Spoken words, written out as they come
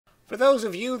For those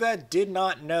of you that did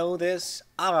not know this,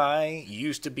 I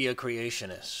used to be a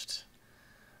creationist.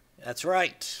 That's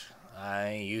right.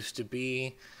 I used to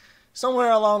be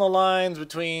somewhere along the lines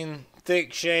between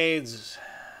thick shades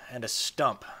and a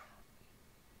stump,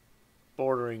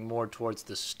 bordering more towards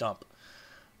the stump.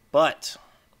 But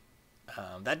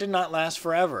that did not last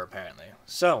forever, apparently.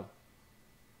 So,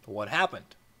 what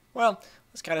happened? Well,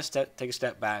 let's kind of take a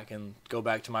step back and go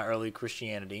back to my early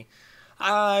Christianity.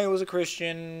 I was a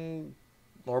Christian,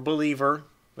 or believer.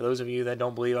 For those of you that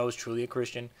don't believe I was truly a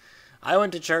Christian, I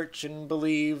went to church and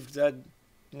believed that,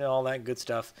 all that good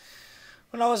stuff.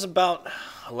 When I was about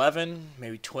 11,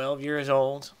 maybe 12 years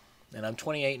old, and I'm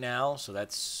 28 now, so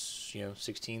that's,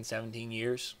 16, 17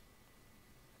 years.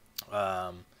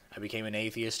 I became an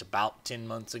atheist about 10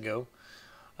 months ago.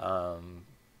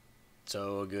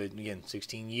 So a good,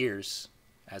 16 years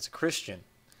as a Christian.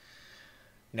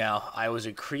 Now, I was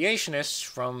a creationist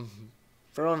from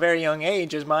a very young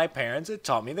age, as my parents had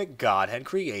taught me that God had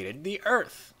created the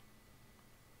earth.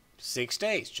 6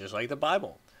 days, just like the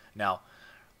Bible. Now,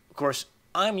 of course,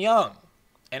 I'm young,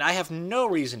 and I have no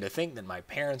reason to think that my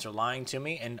parents are lying to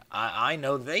me, and I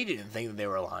know they didn't think that they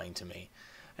were lying to me.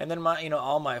 And then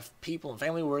all my people and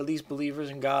family were at least believers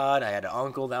in God. I had an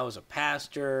uncle that was a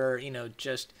pastor,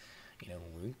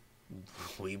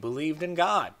 we believed in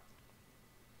God.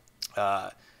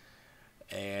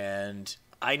 And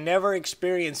I never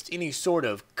experienced any sort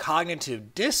of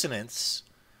cognitive dissonance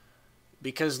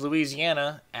because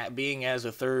Louisiana, being as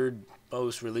a third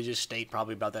most religious state,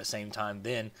 probably about that same time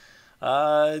then,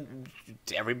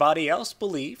 everybody else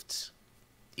believed.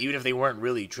 Even if they weren't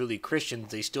really truly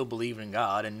Christians, they still believed in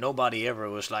God, and nobody ever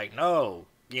was like, no,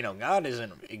 God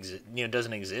doesn't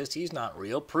exist. He's not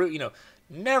real.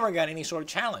 Never got any sort of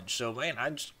challenge. So,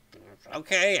 man,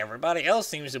 okay, everybody else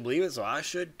seems to believe it, so I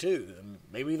should too.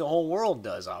 Maybe the whole world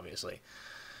does, obviously.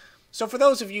 So for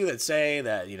those of you that say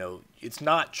that, it's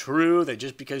not true that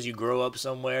just because you grow up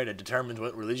somewhere that determines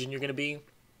what religion you're going to be,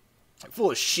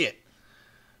 full of shit.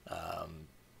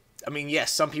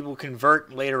 Yes, some people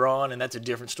convert later on, and that's a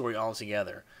different story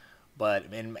altogether. But,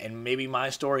 and maybe my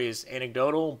story is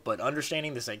anecdotal, but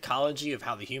understanding the psychology of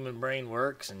how the human brain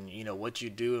works and, what you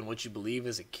do and what you believe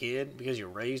as a kid because you're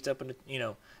raised up in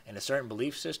a certain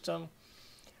belief system,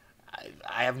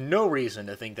 I have no reason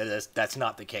to think that that's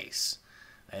not the case.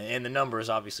 And the numbers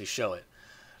obviously show it.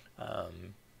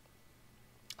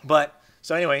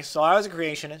 So I was a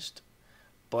creationist.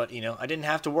 But, I didn't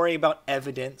have to worry about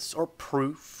evidence or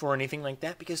proof or anything like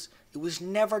that because it was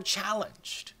never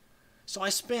challenged. So I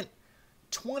spent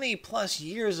 20 plus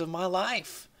years of my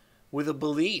life with a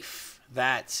belief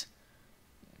that,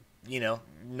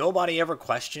 nobody ever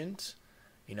questioned.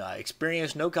 I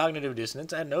experienced no cognitive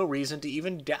dissonance. I had no reason to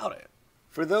even doubt it.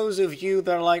 For those of you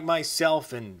that are like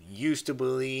myself and used to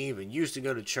believe and used to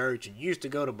go to church and used to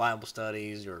go to Bible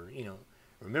studies or,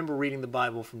 remember reading the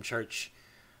Bible from church,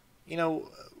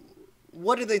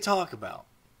 what did they talk about?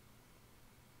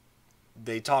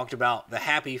 They talked about the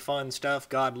happy, fun stuff.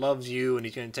 God loves you, and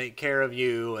He's going to take care of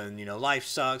you, and, life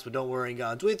sucks, but don't worry,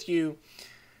 God's with you.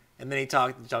 And then he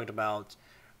talked about,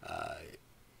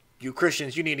 you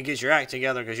Christians, you need to get your act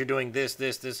together because you're doing this,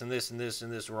 and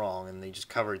this wrong. And they just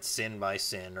covered sin by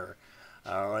sin, or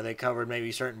they covered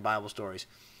maybe certain Bible stories.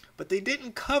 But they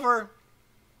didn't cover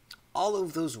all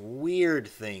of those weird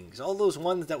things, all those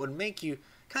ones that would make you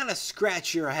kind of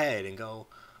scratch your head and go,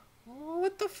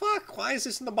 what the fuck? Why is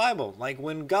this in the Bible? Like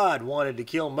when God wanted to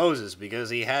kill Moses because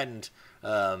he hadn't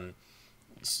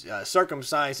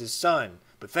circumcised his son,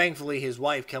 but thankfully his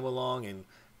wife came along and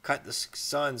cut the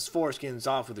son's foreskins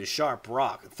off with a sharp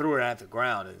rock and threw it at the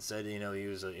ground and said, he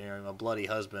was a bloody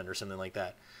husband or something like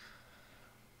that.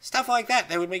 Stuff like that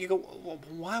would make you go, well,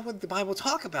 why would the Bible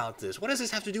talk about this? What does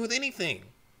this have to do with anything?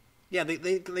 Yeah,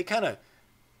 they kind of,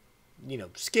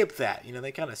 skip that.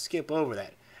 They kind of skip over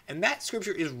that. And that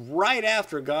scripture is right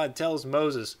after God tells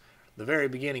Moses the very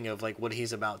beginning of, what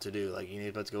he's about to do. He's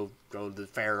about to go to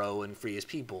Pharaoh and free his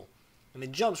people. And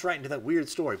it jumps right into that weird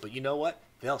story. But you know what?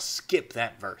 They'll skip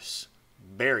that verse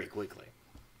very quickly.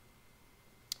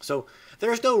 So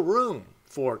there's no room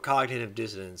for cognitive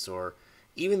dissonance or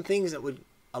even things that would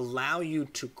allow you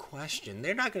to question.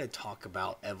 They're not going to talk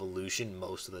about evolution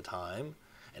most of the time.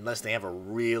 Unless they have a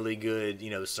really good,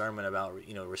 sermon about,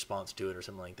 response to it or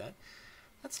something like that.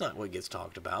 That's not what gets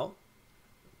talked about.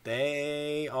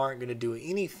 They aren't going to do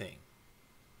anything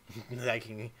that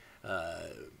can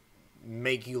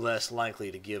make you less likely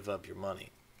to give up your money.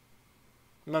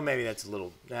 Well, maybe that's a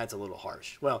little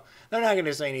harsh. Well, they're not going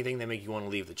to say anything that make you want to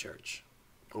leave the church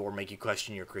or make you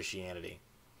question your Christianity.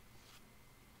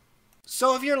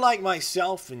 So if you're like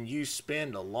myself and you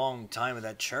spend a long time at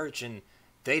that church and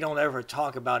they don't ever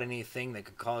talk about anything that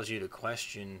could cause you to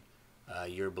question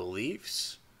your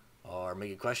beliefs or make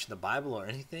you question the Bible or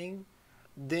anything,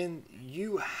 then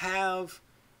you have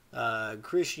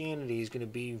Christianity is going to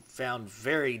be found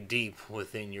very deep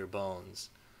within your bones.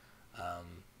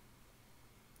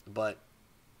 But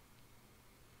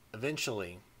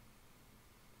eventually,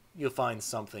 you'll find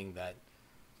something that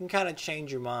can kind of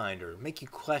change your mind or make you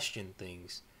question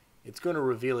things. It's going to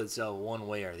reveal itself one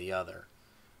way or the other.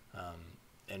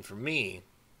 And for me,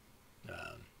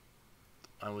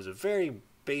 it was a very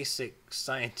basic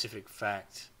scientific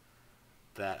fact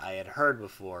that I had heard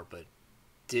before, but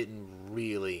didn't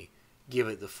really give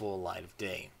it the full light of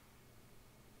day.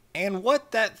 And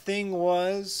what that thing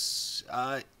was,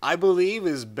 I believe,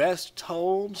 is best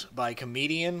told by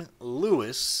comedian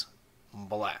Lewis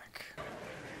Black.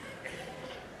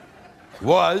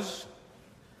 Was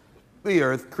the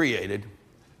earth created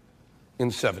in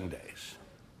 7 days?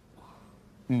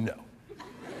 No.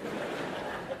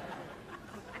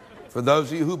 For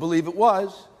those of you who believe it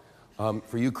was,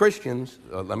 for you Christians,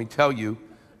 let me tell you,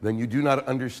 then you do not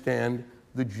understand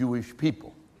the Jewish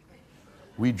people.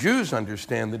 We Jews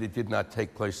understand that it did not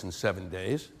take place in 7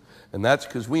 days, and that's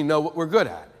because we know what we're good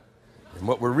at. And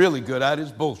what we're really good at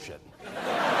is bullshit.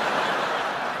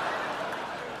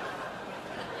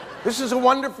 This is a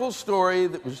wonderful story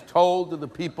that was told to the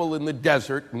people in the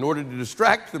desert in order to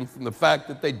distract them from the fact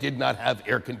that they did not have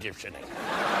air conditioning.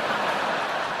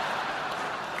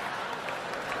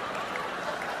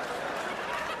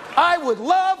 I would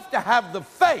love to have the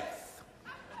faith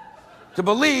to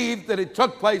believe that it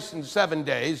took place in 7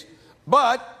 days,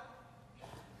 but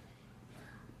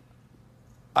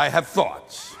I have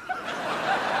thoughts.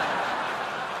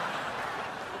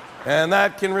 And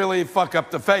that can really fuck up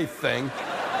the faith thing.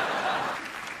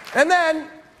 And then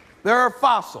there are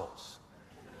fossils.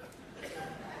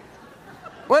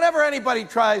 Whenever anybody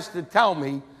tries to tell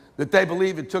me that they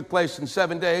believe it took place in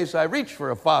 7 days, I reach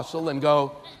for a fossil and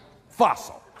go,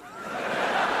 fossil.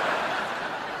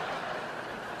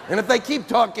 And if they keep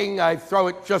talking, I throw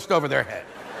it just over their head.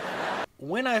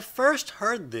 When I first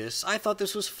heard this, I thought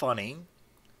this was funny,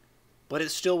 but it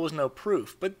still was no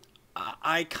proof. But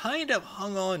I kind of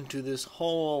hung on to this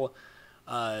whole,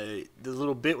 the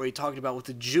little bit where he talked about what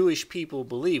the Jewish people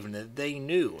believe and that they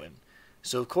knew. And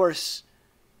so, of course,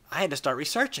 I had to start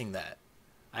researching that.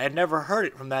 I had never heard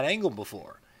it from that angle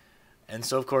before. And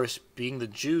so, of course, being the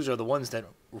Jews are the ones that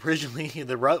originally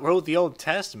wrote the Old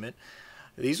Testament,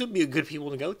 these would be good people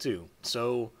to go to.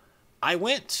 So I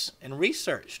went and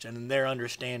researched and their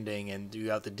understanding and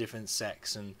throughout the different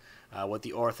sects and what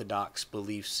the Orthodox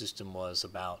belief system was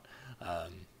about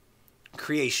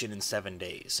creation in 7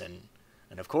 days.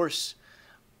 And of course,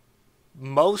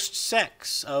 most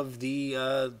sects of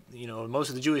the, most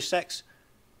of the Jewish sects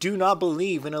do not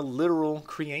believe in a literal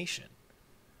creation.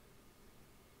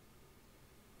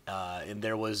 And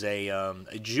there was a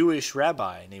Jewish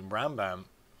rabbi named Rambam.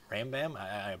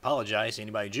 I apologize to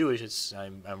anybody Jewish.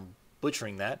 I'm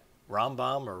butchering that.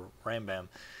 Rambam or Rambam.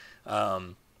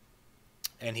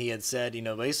 And he had said,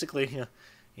 basically,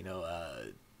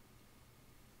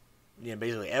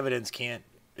 basically evidence can't,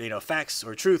 facts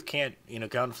or truth can't,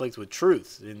 conflict with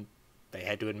truth. And they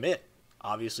had to admit,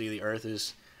 obviously, the earth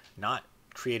is not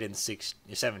created in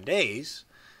 7 days.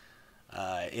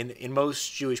 In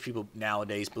most Jewish people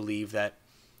nowadays believe that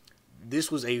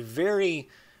this was a very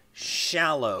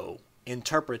shallow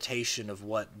interpretation of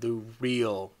what the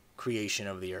real creation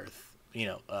of the earth,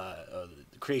 the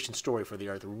creation story for the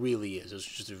earth really is. It's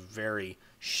just a very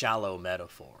shallow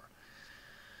metaphor.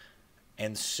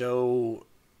 And so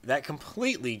that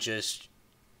completely just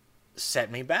set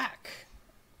me back.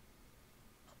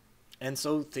 And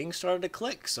so things started to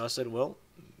click. So I said, well,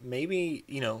 maybe,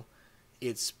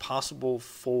 it's possible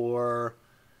for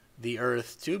the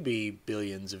earth to be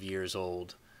billions of years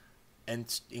old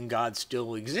and God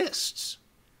still exists.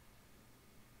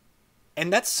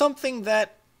 And that's something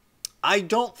that I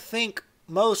don't think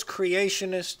most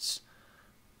creationists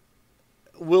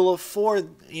will afford,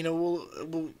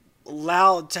 will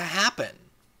allow to happen.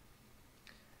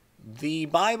 The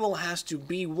Bible has to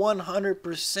be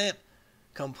 100%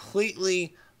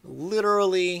 completely,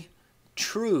 literally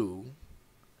true.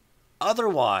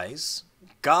 Otherwise,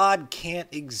 God can't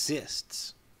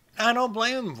exist. I don't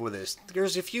blame him for this.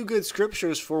 There's a few good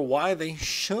scriptures for why they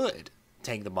should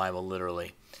take the Bible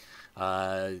literally.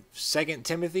 2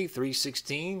 Timothy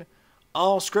 3:16,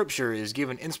 all scripture is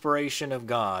given inspiration of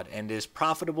God and is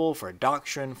profitable for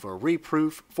doctrine, for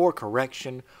reproof, for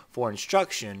correction, for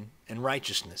instruction in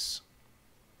righteousness.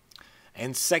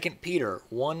 and 2 Peter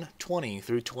 1:20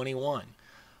 through 21.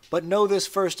 But know this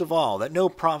first of all, that no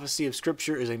prophecy of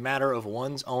Scripture is a matter of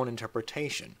one's own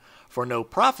interpretation. For no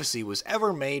prophecy was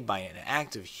ever made by an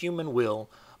act of human will,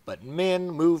 but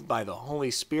men, moved by the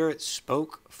Holy Spirit,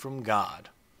 spoke from God.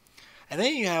 And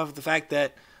then you have the fact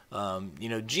that,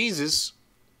 Jesus,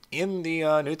 in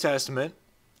the New Testament,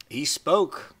 he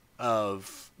spoke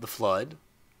of the flood,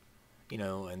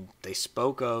 and they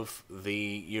spoke of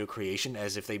the creation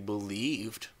as if they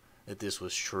believed that this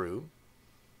was true.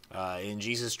 In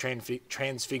Jesus'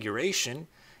 transfiguration,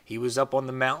 he was up on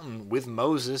the mountain with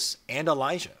Moses and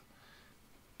Elijah.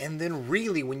 And then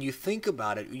really, when you think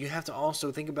about it, you have to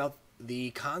also think about the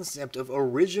concept of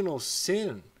original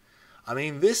sin. I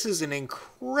mean, this is an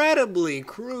incredibly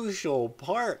crucial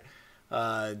part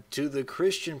to the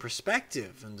Christian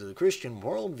perspective and to the Christian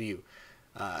worldview,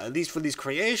 at least for these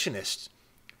creationists.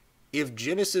 If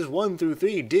Genesis 1 through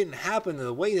 3 didn't happen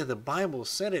the way that the Bible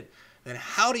said it, then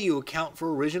how do you account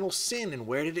for original sin, and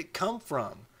where did it come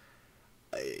from?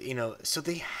 So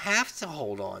they have to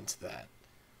hold on to that.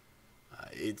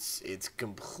 It's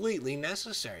completely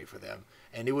necessary for them,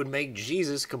 and it would make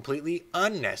Jesus completely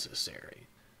unnecessary.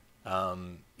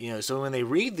 So when they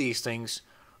read these things,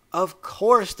 of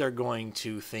course they're going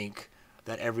to think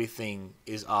that everything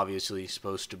is obviously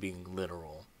supposed to be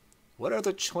literal. What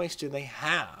other choice do they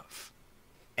have?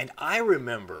 And I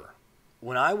remember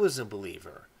when I was a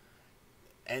believer,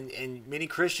 and many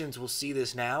Christians will see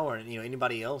this now, or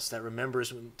anybody else that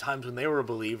remembers times when they were a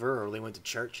believer or they went to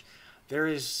church, there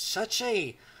is such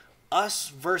a us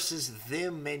versus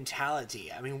them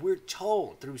mentality. I mean, we're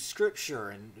told through Scripture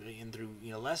and through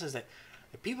lessons that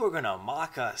people are going to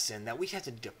mock us, and that we have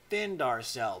to defend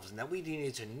ourselves, and that we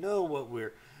need to know what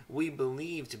we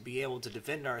believe to be able to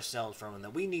defend ourselves from, and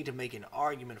that we need to make an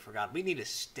argument for God. We need to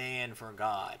stand for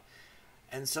God.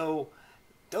 And so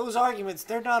those arguments,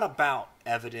 they're not about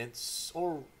evidence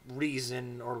or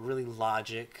reason or really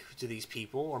logic to these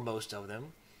people, or most of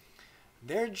them.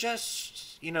 They're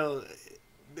just,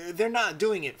 they're not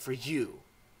doing it for you.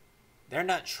 They're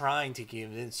not trying to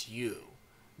convince you.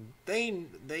 They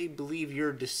believe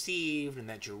you're deceived and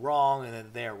that you're wrong and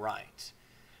that they're right.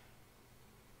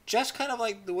 Just kind of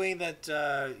like the way that,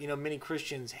 many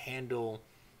Christians handle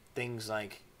things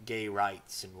like gay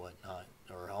rights and whatnot,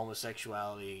 or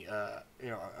homosexuality,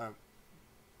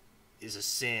 is a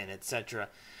sin, etc.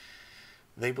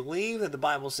 They believe that the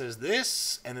Bible says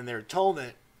this, and then they're told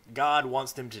that God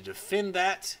wants them to defend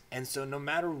that, and so no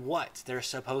matter what, they're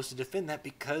supposed to defend that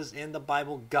because in the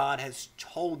Bible, God has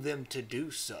told them to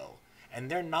do so, and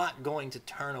they're not going to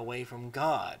turn away from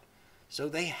God, so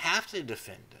they have to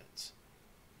defend it.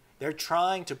 They're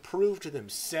trying to prove to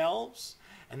themselves,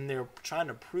 and they're trying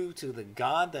to prove to the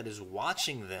God that is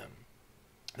watching them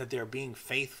that they're being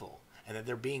faithful and that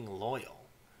they're being loyal.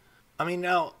 I mean,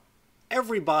 now,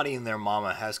 everybody and their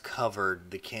mama has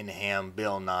covered the Ken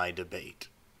Ham-Bill Nye debate.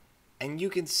 And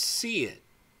you can see it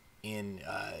in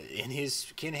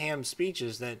his Ken Ham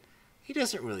speeches that he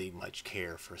doesn't really much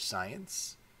care for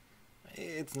science.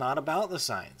 It's not about the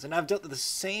science. And I've dealt with the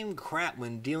same crap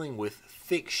when dealing with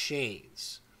thick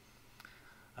shades.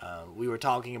 We were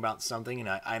talking about something,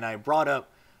 and I brought up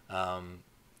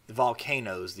the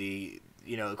volcanoes,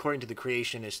 according to the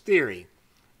creationist theory,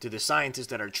 to the scientists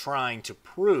that are trying to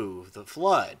prove the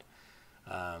flood.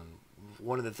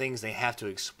 One of the things they have to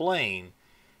explain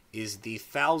is the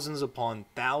thousands upon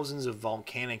thousands of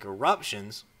volcanic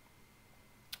eruptions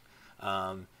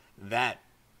that,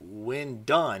 when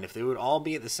done, if they would all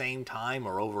be at the same time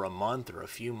or over a month or a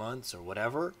few months or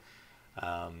whatever,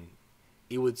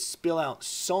 it would spill out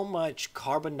so much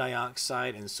carbon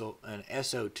dioxide and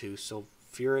SO2,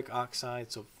 sulfuric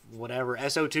oxide, so whatever,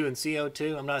 SO2 and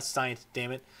CO2, I'm not a scientist,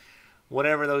 damn it,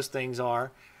 whatever those things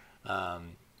are, that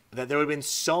there would have been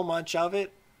so much of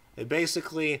it, that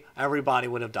basically everybody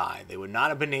would have died. They would not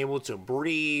have been able to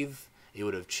breathe. It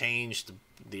would have changed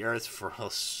the earth for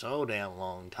so damn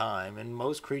long time, and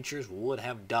most creatures would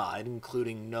have died,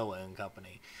 including Noah and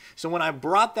company. So when I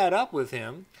brought that up with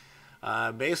him,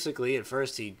 basically at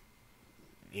first he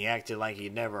acted like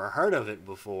he'd never heard of it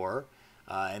before,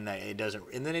 and that it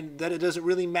doesn't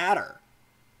really matter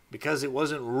because it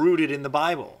wasn't rooted in the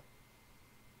Bible.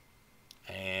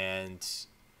 And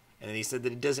then he said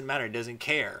that it doesn't matter, it doesn't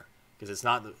care, because it's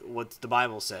not what the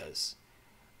Bible says.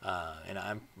 And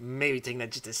I'm maybe taking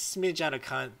that just a smidge out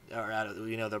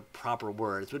of the proper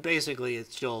words, but basically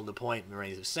it's still the point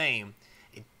remains the same.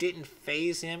 It didn't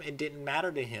faze him, it didn't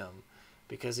matter to him,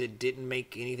 because it didn't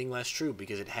make anything less true,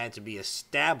 because it had to be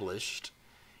established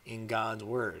in God's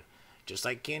word. Just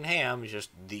like Ken Ham,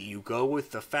 you go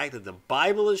with the fact that the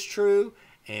Bible is true,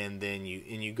 and then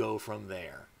you go from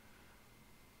there.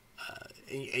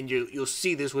 And you'll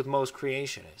see this with most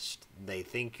creationists. They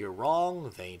think you're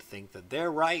wrong, they think that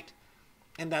they're right,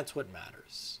 and that's what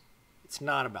matters. It's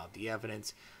not about the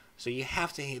evidence. So you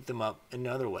have to hit them up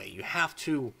another way. You have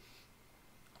to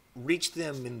reach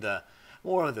them in the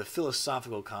more of the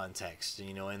philosophical context,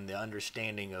 in the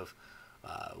understanding of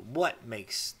what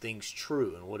makes things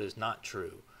true and what is not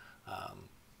true.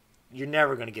 You're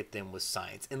never going to get them with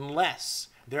science unless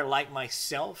they're like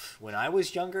myself when I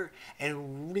was younger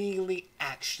and really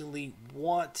actually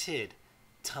wanted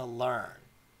to learn.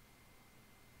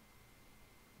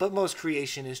 But most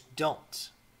creationists don't.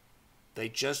 They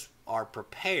just are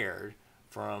prepared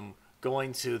from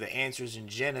going to the answers in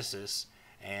Genesis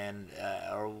and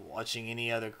or watching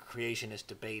any other creationist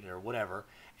debate or whatever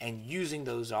and using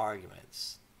those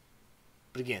arguments.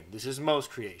 But again, this is most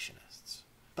creationists.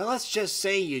 But let's just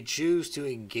say you choose to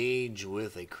engage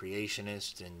with a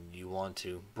creationist and you want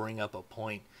to bring up a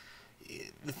point.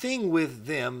 The thing with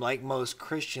them, like most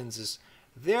Christians, is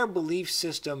their belief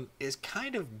system is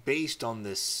kind of based on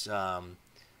this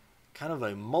kind of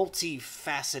a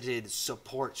multifaceted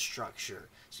support structure.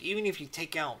 So even if you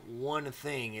take out one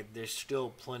thing, there's still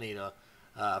plenty to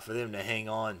for them to hang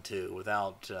on to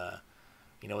without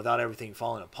without everything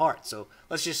falling apart. So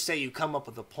let's just say you come up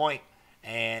with a point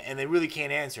and they really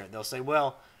can't answer it. They'll say,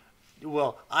 well,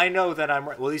 I know that I'm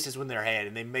right. Well, at least it's in their head,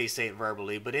 and they may say it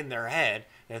verbally, but in their head,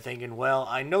 they're thinking, well,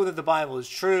 I know that the Bible is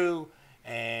true,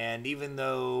 and even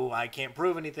though I can't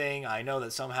prove anything, I know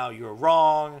that somehow you're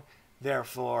wrong,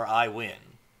 therefore I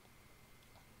win.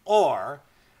 Or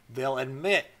they'll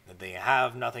admit that they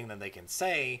have nothing that they can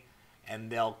say, and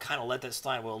they'll kind of let that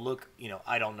slide. Well, look,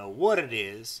 I don't know what it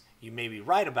is. You may be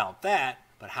right about that,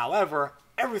 but however,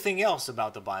 everything else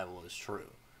about the Bible is true.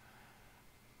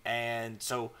 And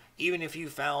so even if you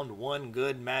found one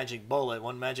good magic bullet,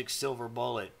 one magic silver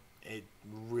bullet, it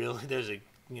really, there's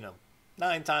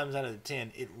 9 times out of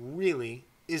 10, it really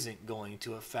isn't going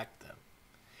to affect them.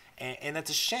 And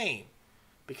that's a shame,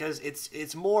 because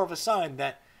it's more of a sign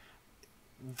that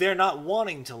they're not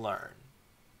wanting to learn.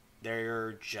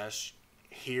 They're just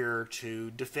here to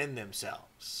defend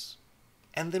themselves.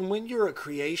 And then when you're a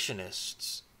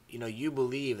creationist, you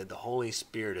believe that the Holy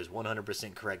Spirit is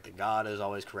 100% correct, that God is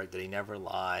always correct, that he never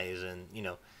lies, and,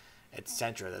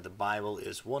 etc., that the Bible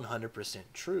is 100%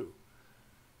 true.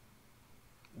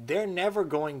 They're never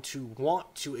going to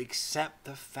want to accept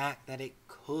the fact that it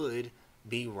could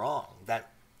be wrong,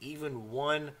 that even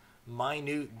one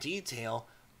minute detail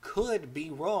could be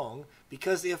wrong,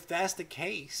 because if that's the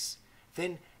case,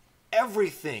 then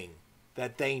everything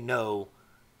that they know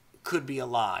could be a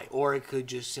lie, or it could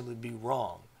just simply be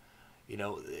wrong.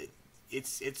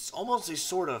 It's almost a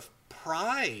sort of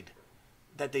pride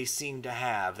that they seem to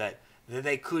have, that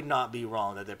they could not be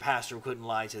wrong, that their pastor couldn't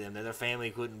lie to them, that their family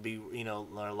couldn't be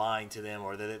lying to them,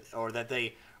 or that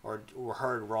they were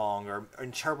heard wrong or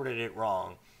interpreted it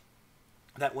wrong.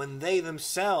 That when they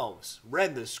themselves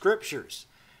read the scriptures,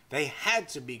 they had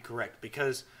to be correct,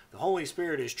 because the Holy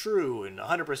Spirit is true and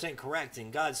 100% correct,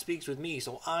 and God speaks with me,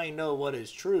 so I know what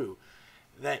is true.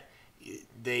 That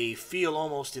they feel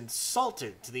almost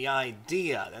insulted to the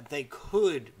idea that they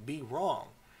could be wrong.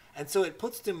 And so it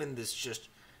puts them in this just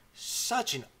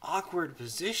such an awkward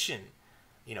position.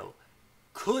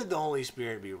 Could the Holy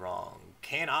Spirit be wrong?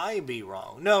 Can I be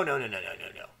wrong? No.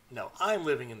 No, I'm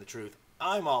living in the truth.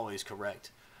 I'm always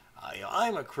correct.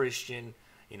 I'm a Christian.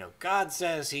 God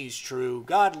says he's true.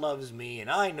 God loves me, and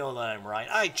I know that I'm right.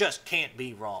 I just can't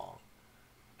be wrong.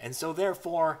 And so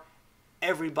therefore,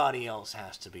 everybody else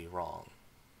has to be wrong.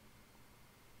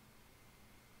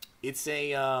 It's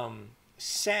a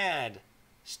sad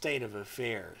state of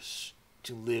affairs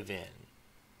to live in,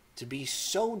 to be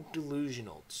so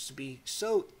delusional, to be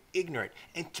so ignorant,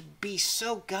 and to be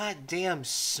so goddamn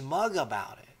smug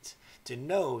about it, to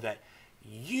know that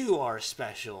you are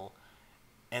special,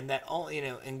 and that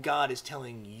and God is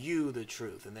telling you the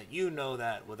truth, and that you know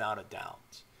that without a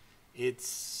doubt.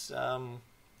 It's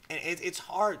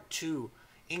hard to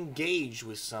engage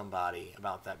with somebody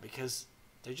about that, because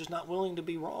they're just not willing to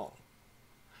be wrong.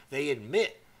 They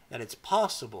admit that it's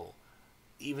possible,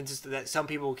 even just that some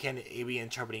people can be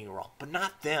interpreting it wrong, but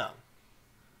not them.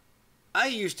 I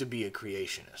used to be a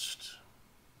creationist.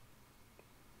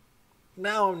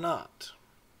 Now I'm not,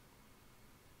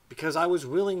 because I was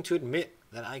willing to admit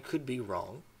that I could be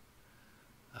wrong,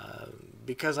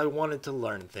 because I wanted to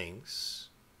learn things,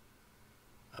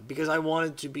 because I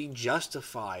wanted to be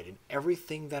justified in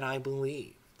everything that I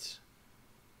believed.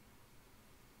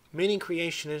 Many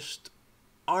creationists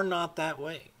are not that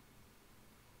way.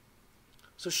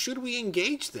 So should we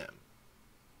engage them?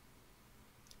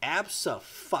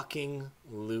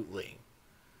 Abso-fucking-lutely.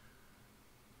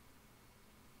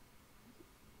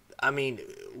 I mean,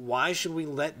 why should we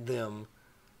let them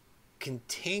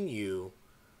continue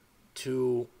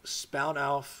to spout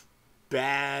off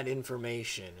bad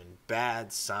information and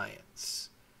bad science?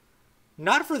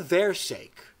 Not for their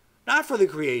sake, not for the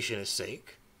creationists'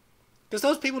 sake, because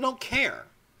those people don't care.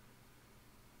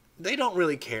 They don't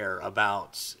really care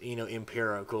about,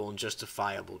 empirical and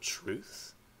justifiable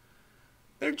truth.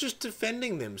 They're just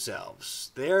defending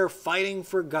themselves. They're fighting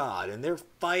for God, and they're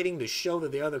fighting to show to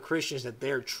the other Christians that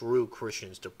they're true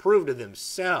Christians, to prove to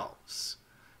themselves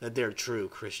that they're true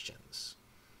Christians.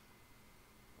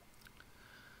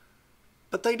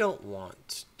 But they don't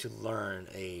want to learn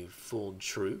a full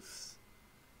truth.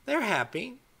 They're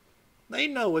happy. They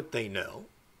know what they know.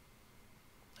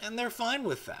 And they're fine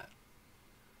with that.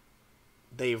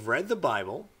 They've read the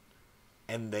Bible,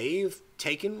 and they've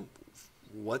taken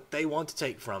what they want to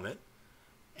take from it,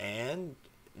 and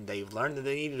they've learned that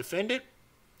they need to defend it.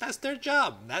 That's their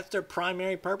job. That's their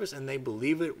primary purpose, and they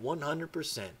believe it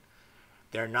 100%.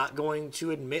 They're not going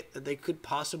to admit that they could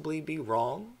possibly be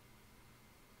wrong.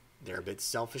 They're a bit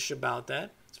selfish about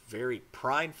that. It's very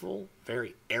prideful,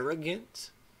 very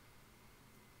arrogant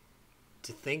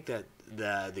to think that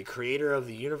the creator of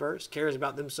the universe cares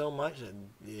about them so much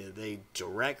that they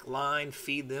direct line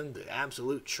feed them the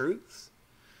absolute truth.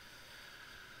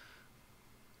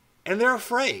 And they're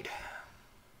afraid.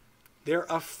 They're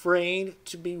afraid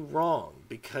to be wrong,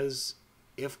 because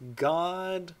if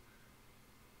the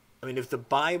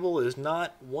Bible is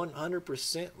not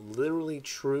 100% literally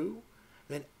true,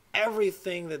 then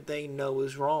everything that they know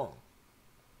is wrong.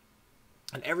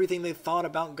 And everything they thought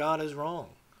about God is wrong.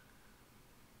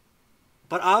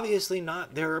 But obviously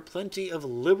not. There are plenty of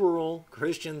liberal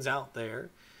Christians out there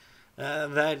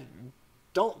that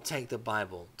don't take the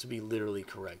Bible to be literally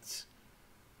correct.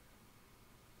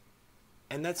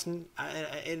 And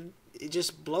it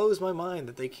just blows my mind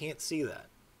that they can't see that.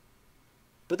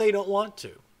 But they don't want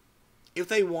to. If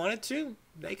they wanted to,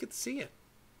 they could see it.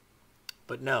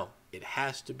 But no, it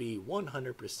has to be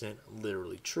 100%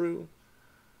 literally true.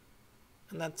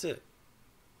 And that's it.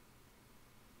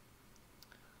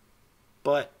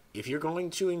 But if you're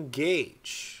going to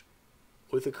engage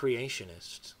with a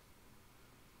creationist,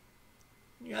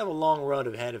 you have a long road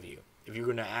ahead of you. If you're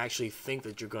going to actually think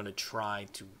that you're going to try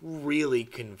to really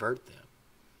convert them.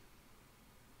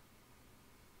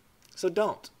 So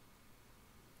don't.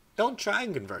 Don't try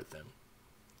and convert them.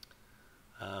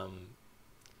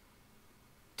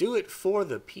 Do it for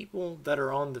the people that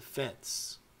are on the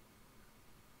fence.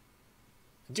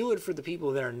 Do it for the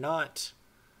people that are not,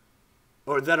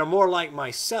 or that are more like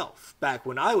myself back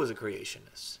when I was a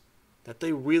creationist, that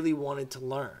they really wanted to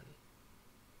learn.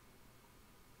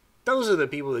 Those are the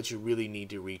people that you really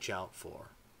need to reach out for.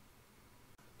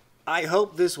 I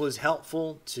hope this was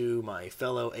helpful to my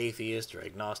fellow atheists or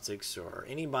agnostics or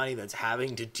anybody that's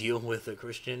having to deal with a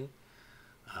Christian,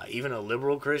 even a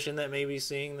liberal Christian that may be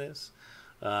seeing this.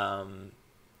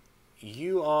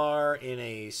 You are in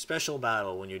a special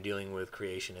battle when you're dealing with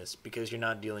creationists, because you're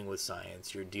not dealing with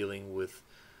science. You're dealing with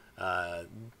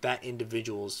that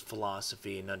individual's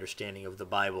philosophy and understanding of the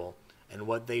Bible and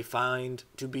what they find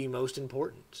to be most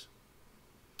important.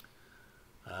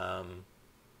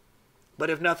 But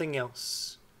if nothing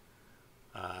else,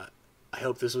 I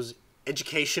hope this was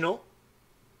educational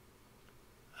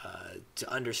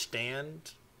to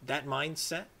understand that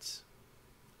mindset.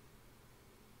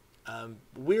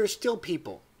 We're still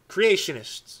people.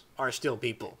 Creationists are still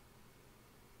people.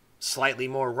 Slightly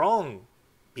more wrong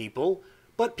people,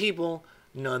 but people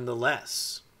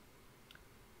nonetheless.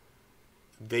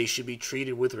 They should be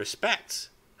treated with respect.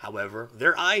 However,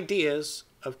 their ideas,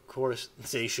 of course,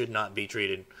 they should not be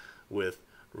treated with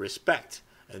respect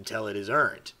until it is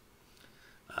earned.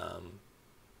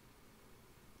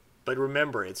 But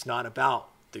remember, it's not about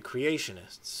the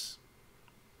creationists.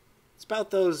 It's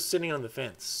about those sitting on the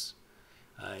fence.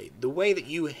 The way that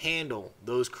you handle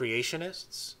those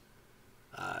creationists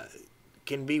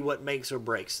can be what makes or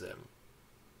breaks them.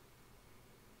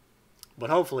 But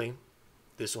hopefully,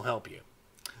 this will help you.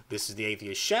 This is the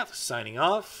Atheist Chef signing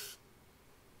off.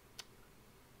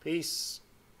 Peace.